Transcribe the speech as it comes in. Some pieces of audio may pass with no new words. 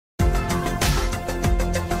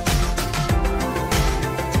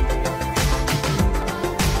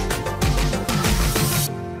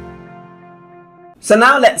So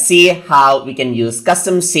now let's see how we can use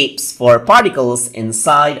custom shapes for particles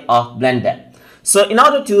inside of Blender. So in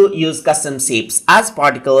order to use custom shapes as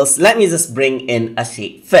particles, let me just bring in a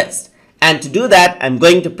shape first. And to do that, I'm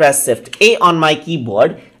going to press Shift A on my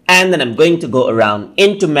keyboard, and then I'm going to go around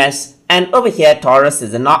into Mesh, and over here torus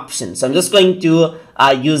is an option. So I'm just going to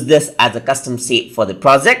use this as a custom shape for the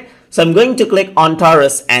project. So I'm going to click on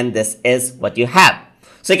torus, and this is what you have.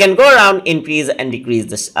 So you can go around, increase and decrease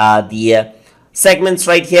the segments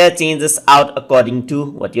right here, change this out according to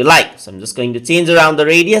what you like. So I'm just going to change around the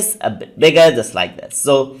radius a bit bigger, just like this.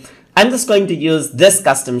 So I'm just going to use this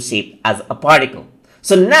custom shape as a particle.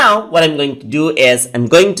 So now what I'm going to do is I'm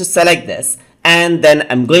going to select this, and then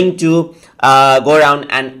I'm going to go around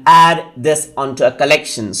and add this onto a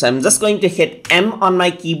collection. So I'm just going to hit M on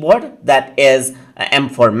my keyboard, that is M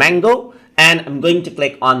for mango, and I'm going to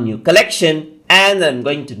click on new collection. And I'm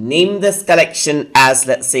going to name this collection as,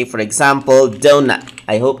 let's say, for example, donut.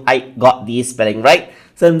 I hope I got the spelling right.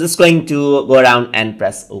 So I'm just going to go around and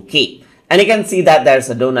press OK. And you can see that there's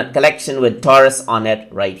a donut collection with torus on it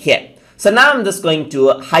right here. So now I'm just going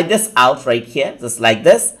to hide this out right here, just like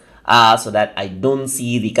this, so that I don't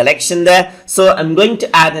see the collection there. So I'm going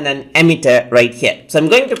to add in an emitter right here. So I'm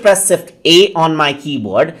going to press Shift A on my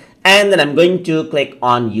keyboard, and then I'm going to click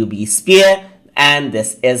on UV sphere, and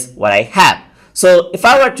this is what I have. So if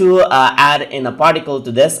I were to add in a particle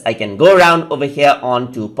to this, I can go around over here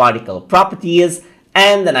onto particle properties,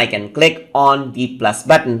 and then I can click on the plus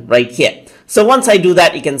button right here. So once I do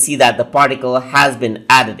that, you can see that the particle has been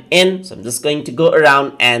added in. So I'm just going to go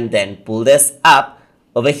around and then pull this up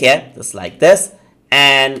over here, just like this.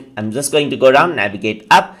 And I'm just going to go around, navigate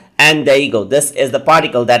up, and there you go. This is the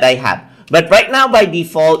particle that I have. But right now, by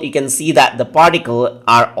default, you can see that the particle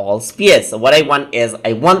are all spheres. So what I want is,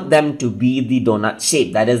 I want them to be the donut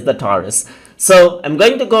shape, that is the torus. So I'm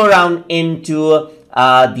going to go around into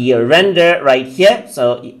the render right here.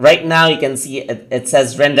 So right now you can see it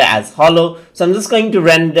says render as hollow. So I'm just going to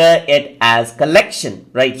render it as collection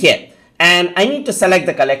right here. And I need to select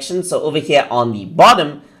the collection. So over here on the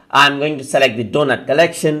bottom, I'm going to select the donut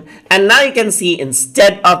collection, and now you can see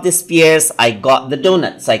instead of the spheres, I got the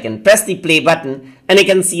donuts. So I can press the play button, and you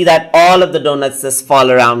can see that all of the donuts just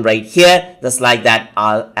fall around right here, just like that,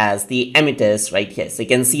 as the emitters right here. So you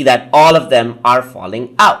can see that all of them are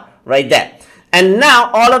falling out right there. And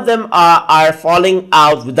now all of them are falling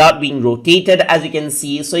out without being rotated, as you can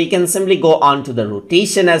see. So you can simply go on to the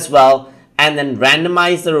rotation as well, and then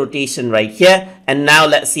randomize the rotation right here. And now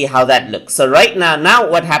let's see how that looks. So right now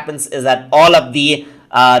what happens is that all of the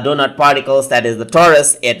donut particles, that is the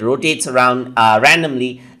torus, it rotates around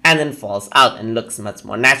randomly and then falls out and looks much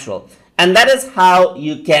more natural. And that is how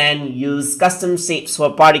you can use custom shapes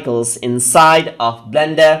for particles inside of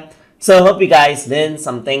Blender. So I hope you guys learned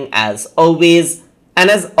something as always. And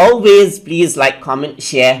as always, please like, comment,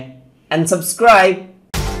 share, and subscribe.